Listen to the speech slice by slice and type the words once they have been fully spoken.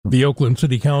The Oakland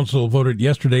City Council voted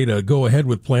yesterday to go ahead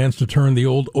with plans to turn the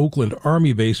old Oakland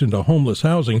Army base into homeless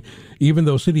housing, even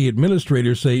though city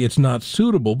administrators say it's not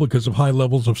suitable because of high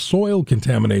levels of soil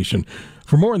contamination.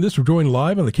 For more on this, we're joined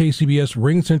live on the KCBS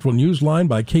Ring Central Newsline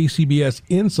by KCBS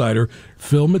insider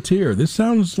Phil Matier. This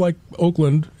sounds like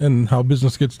Oakland and how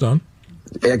business gets done.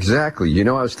 Exactly. You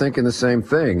know, I was thinking the same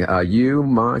thing. You,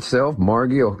 myself,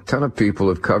 Margie, a ton of people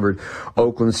have covered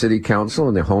Oakland City Council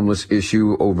and the homeless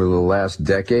issue over the last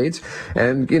decades.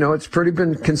 And, you know, it's pretty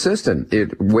been consistent.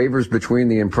 It wavers between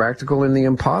the impractical and the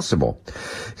impossible.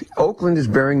 Oakland is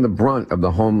bearing the brunt of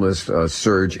the homeless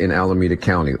surge in Alameda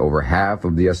County. Over half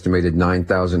of the estimated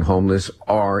 9,000 homeless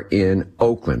are in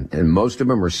Oakland, and most of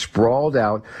them are sprawled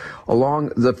out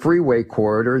along the freeway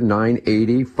corridor,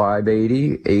 980,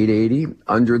 580, 880,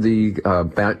 under the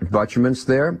buttrements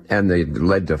there, and they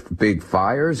led to big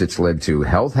fires. It's led to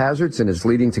health hazards, and it's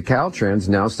leading to Caltrans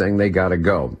now saying they got to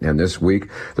go. And this week,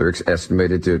 they're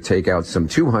estimated to take out some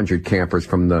 200 campers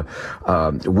from the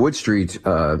Wood Street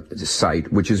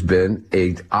site, which has been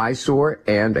a eyesore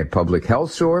and a public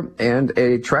health sore and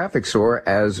a traffic sore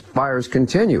as fires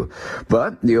continue.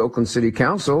 But the Oakland City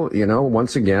Council, you know,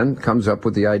 once again comes up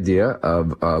with the idea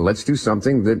of let's do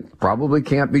something that probably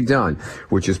can't be done,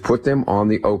 which is put them on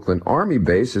the Oakland Army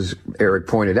base. As Eric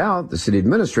pointed out, the city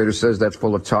administrator says that's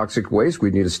full of toxic waste.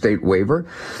 We need a state waiver,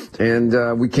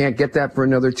 and we can't get that for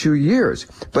another 2 years.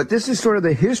 But this is sort of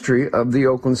the history of the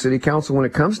Oakland City Council when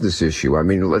it comes to this issue. I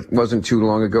mean, it wasn't too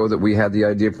long ago that we had the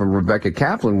idea from Rebecca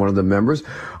Kaplan, one of the members,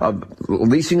 of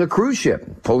leasing a cruise ship,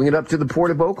 pulling it up to the port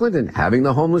of Oakland and having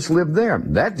the homeless live there.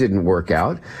 That didn't work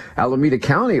out. Alameda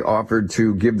County offered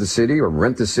to give the city or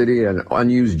rent the city an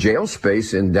unused jail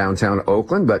space in downtown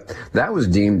Oakland, but that was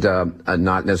deemed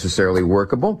not necessarily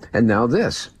workable. And now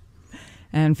this.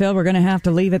 And Phil, we're going to have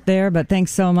to leave it there, but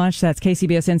thanks so much. That's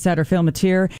KCBS insider Phil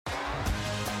Matier.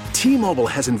 T-Mobile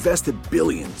has invested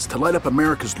billions to light up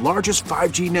America's largest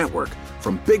 5G network,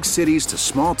 from big cities to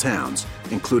small towns,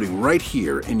 including right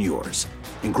here in yours.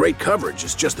 And great coverage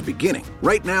is just the beginning.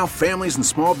 Right now, families and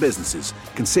small businesses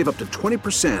can save up to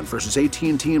 20% versus AT&T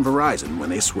and Verizon when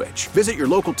they switch. Visit your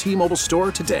local T-Mobile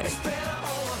store today.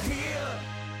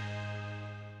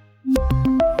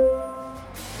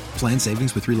 Plan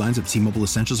savings with 3 lines of T-Mobile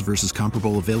Essentials versus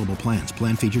comparable available plans.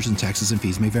 Plan features and taxes and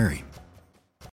fees may vary.